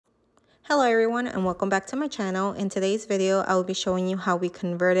Hello everyone and welcome back to my channel. In today's video, I will be showing you how we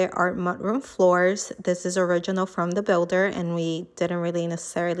converted our mudroom floors. This is original from the builder and we didn't really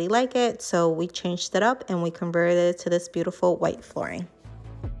necessarily like it, so we changed it up and we converted it to this beautiful white flooring.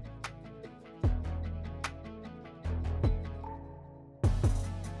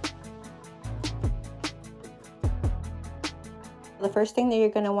 The first thing that you're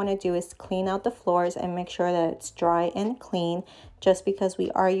going to want to do is clean out the floors and make sure that it's dry and clean, just because we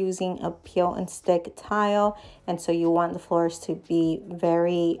are using a peel and stick tile, and so you want the floors to be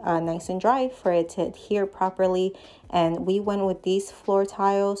very nice and dry for it to adhere properly. And we went with these floor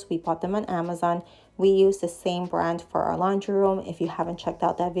tiles. We bought them on Amazon. We use the same brand for our laundry room. If you haven't checked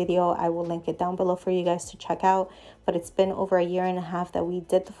out that video, I will link it down below for you guys to check out. But it's been over a year and a half that we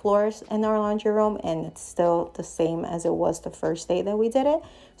did the floors in our laundry room, and it's still the same as it was the first day that we did it.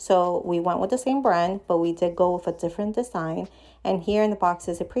 So we went with the same brand, but we did go with a different design. And here in the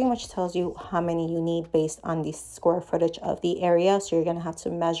boxes, it pretty much tells you how many you need based on the square footage of the area. So you're going to have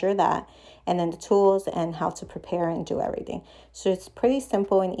to measure that, and then the tools and how to prepare and do everything. So it's pretty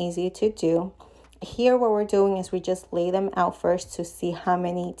simple and easy to do. Here what we're doing is we just lay them out first to see how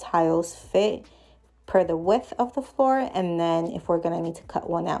many tiles fit per the width of the floor, and then if we're going to need to cut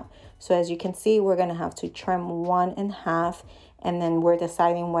one out. So as you can see, we're going to have to trim one in half, and then we're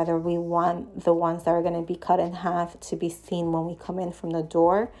deciding whether we want the ones that are going to be cut in half to be seen when we come in from the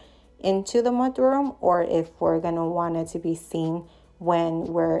door into the mudroom, or if we're going to want it to be seen when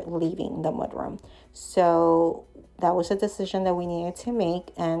we're leaving the mudroom. So that was a decision that we needed to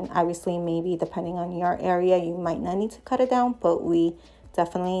make, and obviously maybe depending on your area you might not need to cut it down, but we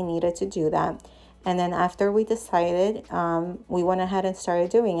definitely needed to do that. And then after we decided, we went ahead and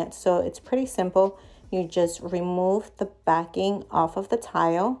started doing it. So it's pretty simple. You just remove the backing off of the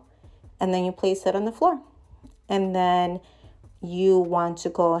tile and then you place it on the floor, and then you want to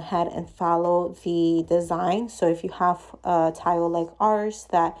go ahead and follow the design. So if you have a tile like ours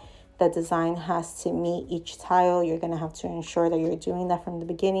that the design has to meet each tile, you're going to have to ensure that you're doing that from the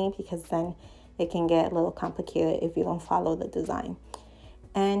beginning, because then it can get a little complicated if you don't follow the design.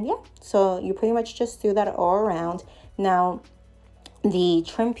 And yeah, so you pretty much just do that all around. Now, the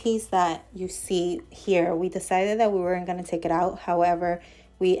trim piece that you see here, we decided that we weren't going to take it out. However,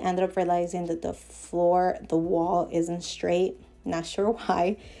 we ended up realizing that the wall isn't straight. Not sure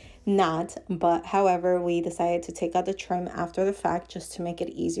why not, but however, we decided to take out the trim after the fact just to make it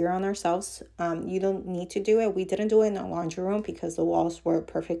easier on ourselves. You don't need to do it. We didn't do it in the laundry room because the walls were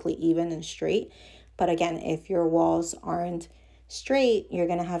perfectly even and straight. But again, if your walls aren't straight, you're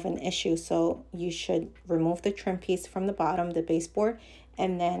going to have an issue. So you should remove the trim piece from the bottom, the baseboard,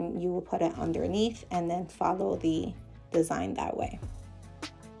 and then you will put it underneath and then follow the design that way.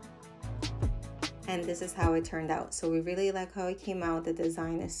 And this is how it turned out. So we really like how it came out. The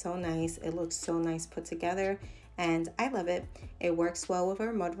design is so nice. It looks so nice put together, and I love it. It works well with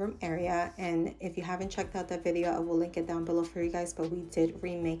our mudroom area. And if you haven't checked out that video, I will link it down below for you guys. But we did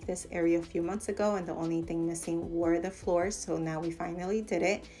remake this area a few months ago, and the only thing missing were the floors. So now we finally did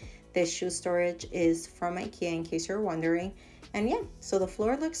it. This shoe storage is from IKEA, in case you're wondering. And yeah, so the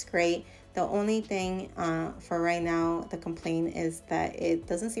floor looks great. The only thing for right now, the complaint is that it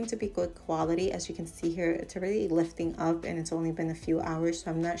doesn't seem to be good quality. As you can see here, it's already lifting up and it's only been a few hours.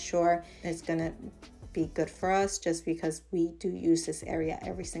 So I'm not sure it's gonna be good for us, just because we do use this area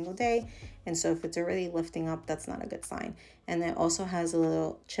every single day. And so if it's already lifting up, that's not a good sign. And it also has a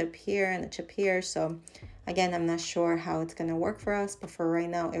little chip here and a chip here. So again, I'm not sure how it's gonna work for us, but for right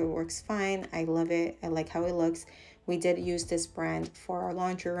now, it works fine. I love it. I like how it looks. We did use this brand for our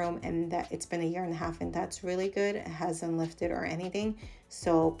laundry room, and that it's been a year and a half, and that's really good. It hasn't lifted or anything.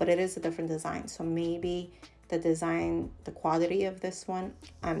 So, but it is a different design. So maybe the design, the quality of this one,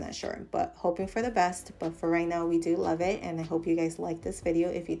 I'm not sure, but hoping for the best. But for right now, we do love it, and I hope you guys like this video.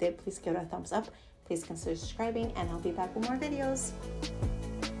 If you did, please give it a thumbs up. Please consider subscribing, and I'll be back with more videos.